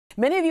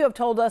Many of you have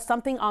told us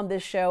something on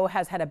this show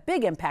has had a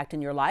big impact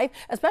in your life,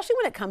 especially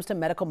when it comes to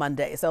Medical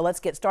Monday. So let's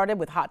get started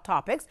with hot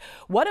topics.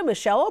 What do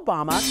Michelle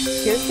Obama,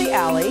 Kirstie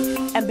Alley,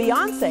 and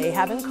Beyonce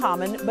have in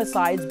common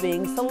besides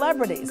being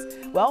celebrities?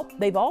 Well,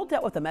 they've all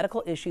dealt with a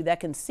medical issue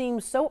that can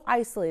seem so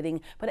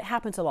isolating, but it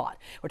happens a lot.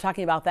 We're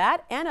talking about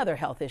that and other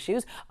health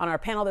issues. On our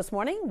panel this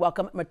morning,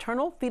 welcome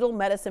maternal-fetal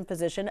medicine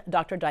physician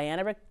Dr.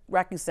 Diana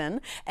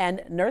Racusin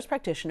and nurse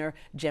practitioner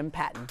Jim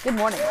Patton. Good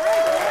morning.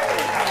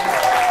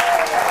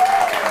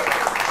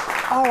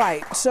 All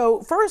right, so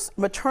first,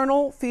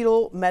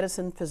 maternal-fetal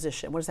medicine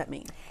physician. What does that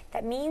mean?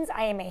 That means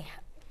I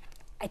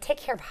take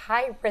care of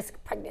high-risk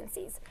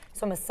pregnancies.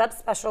 So I'm a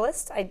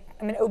subspecialist.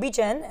 I'm an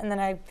OB-GYN, and then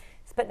I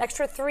spent an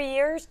extra 3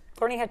 years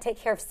learning how to take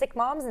care of sick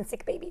moms and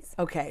sick babies.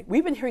 Okay,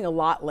 we've been hearing a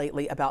lot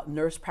lately about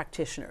nurse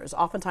practitioners.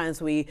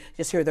 Oftentimes we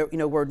just hear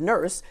the word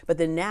nurse, but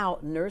then now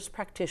nurse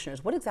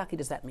practitioners. What exactly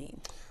does that mean?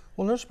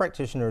 Well, nurse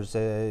practitioners,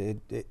 it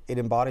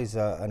embodies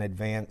an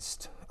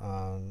advanced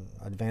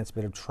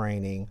bit of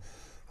training.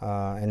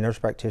 And nurse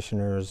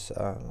practitioners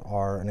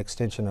are an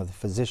extension of the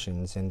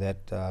physicians in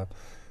that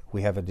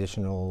we have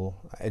additional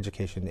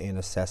education in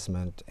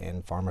assessment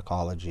and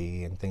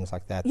pharmacology and things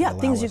like that. Yeah,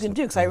 things you can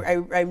do. Because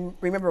I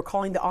remember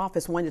calling the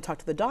office wanting to talk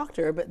to the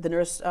doctor, but the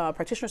nurse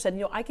practitioner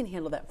said, I can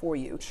handle that for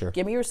you. Sure.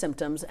 Give me your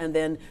symptoms and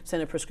then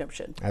send a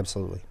prescription.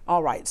 Absolutely.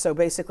 All right. So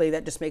basically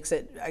that just makes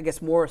it, I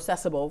guess, more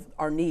accessible,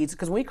 our needs.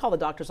 Because when we call the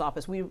doctor's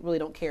office, we really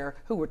don't care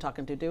who we're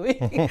talking to, do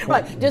we?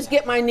 Like, just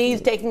get my needs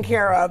taken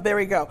care of. There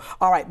we go.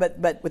 All right.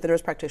 But with the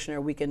nurse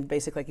practitioner, we can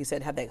basically, like you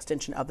said, have the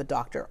extension of the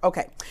doctor.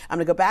 Okay. I'm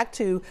going to go back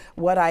to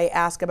what I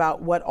asked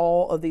about what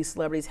all of these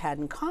celebrities had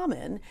in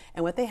common,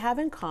 and what they have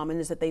in common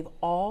is that they've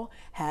all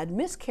had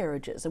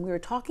miscarriages. And we were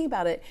talking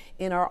about it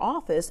in our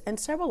office, and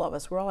several of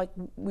us were all like,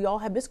 we all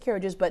have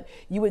miscarriages, but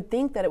you would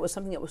think that it was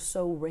something that was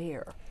so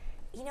rare.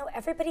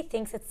 Everybody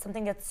thinks it's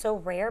something that's so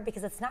rare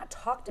because it's not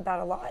talked about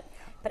a lot,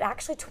 but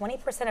actually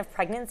 20% of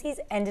pregnancies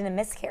end in a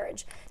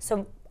miscarriage.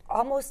 So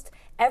almost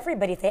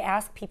everybody, if they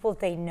ask people that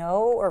they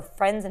know or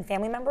friends and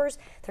family members,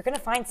 they're going to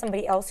find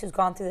somebody else who's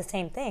gone through the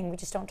same thing. We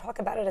just don't talk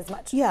about it as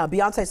much. Yeah,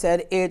 Beyonce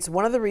said, it's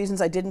one of the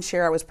reasons I didn't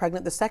share I was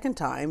pregnant the second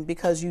time,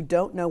 because you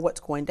don't know what's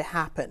going to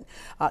happen.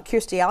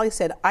 Kirstie Alley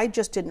said, I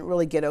just didn't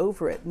really get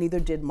over it, neither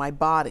did my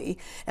body.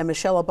 And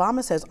Michelle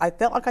Obama says, I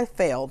felt like I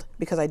failed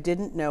because I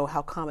didn't know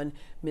how common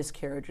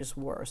miscarriages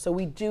were. So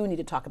we do need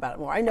to talk about it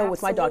more. I know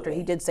with my doctor,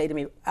 he did say to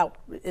me out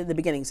in the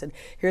beginning, he said,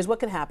 here's what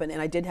can happen,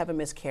 and I did have a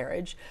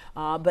miscarriage,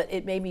 but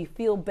it made me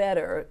feel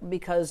better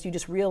because you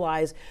just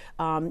realize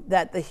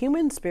that the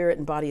human spirit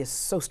and body is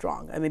so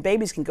strong. I mean,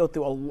 babies can go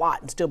through a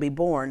lot and still be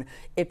born.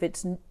 If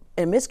it's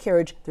a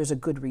miscarriage, there's a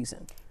good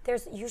reason.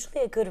 There's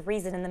usually a good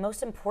reason, and the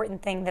most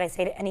important thing that I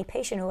say to any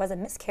patient who has a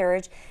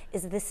miscarriage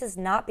is this is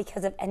not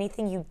because of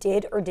anything you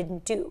did or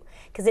didn't do,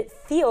 because it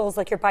feels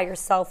like you're by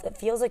yourself, it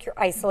feels like you're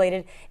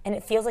isolated, and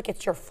it feels like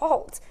it's your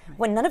fault,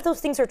 when none of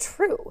those things are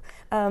true.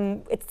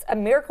 It's a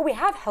miracle we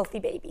have healthy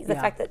babies. The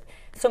fact that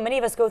so many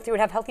of us go through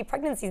and have healthy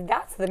pregnancies,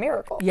 that's the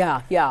miracle.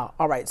 Yeah.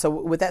 All right, so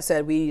with that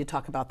said, we need to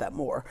talk about that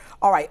more.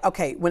 All right,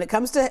 okay, when it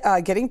comes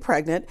to getting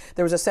pregnant,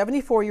 there was a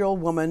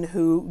 74-year-old woman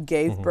who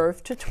gave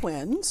birth to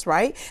twins,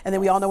 right? And then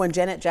we all know when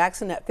Janet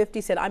Jackson at 50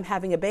 said, I'm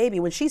having a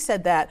baby. When she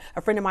said that,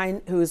 a friend of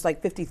mine who's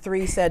like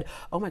 53 said,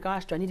 oh my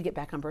gosh, do I need to get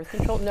back on birth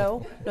control?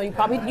 No, you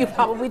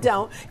probably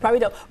don't.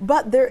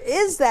 But there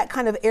is that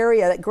kind of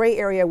area, that gray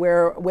area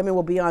where women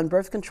will be on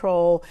birth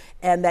control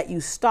and that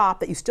you stop,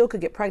 that you still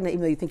could get pregnant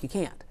even though you think you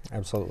can't.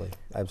 Absolutely.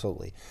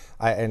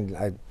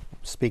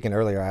 Speaking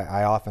earlier,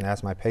 I often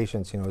ask my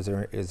patients,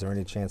 is there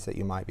any chance that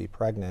you might be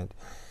pregnant?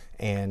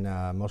 And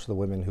most of the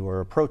women who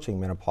are approaching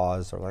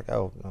menopause are like,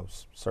 oh, no,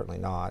 certainly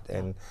not.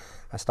 And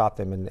I stop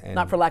them and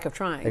not for lack of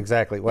trying.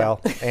 Exactly.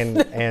 Well,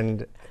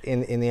 and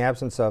in the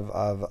absence of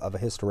a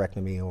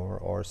hysterectomy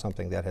or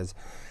something that has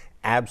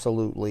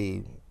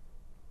absolutely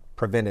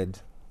prevented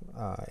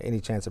any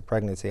chance of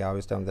pregnancy, I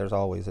always tell them there's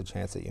always a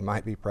chance that you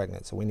might be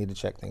pregnant, so we need to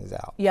check things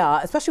out.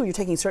 Yeah, especially when you're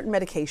taking certain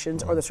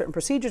medications or there's certain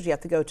procedures you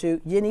have to go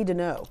to, you need to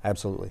know.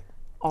 Absolutely.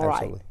 All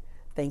right.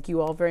 Thank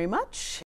you all very much.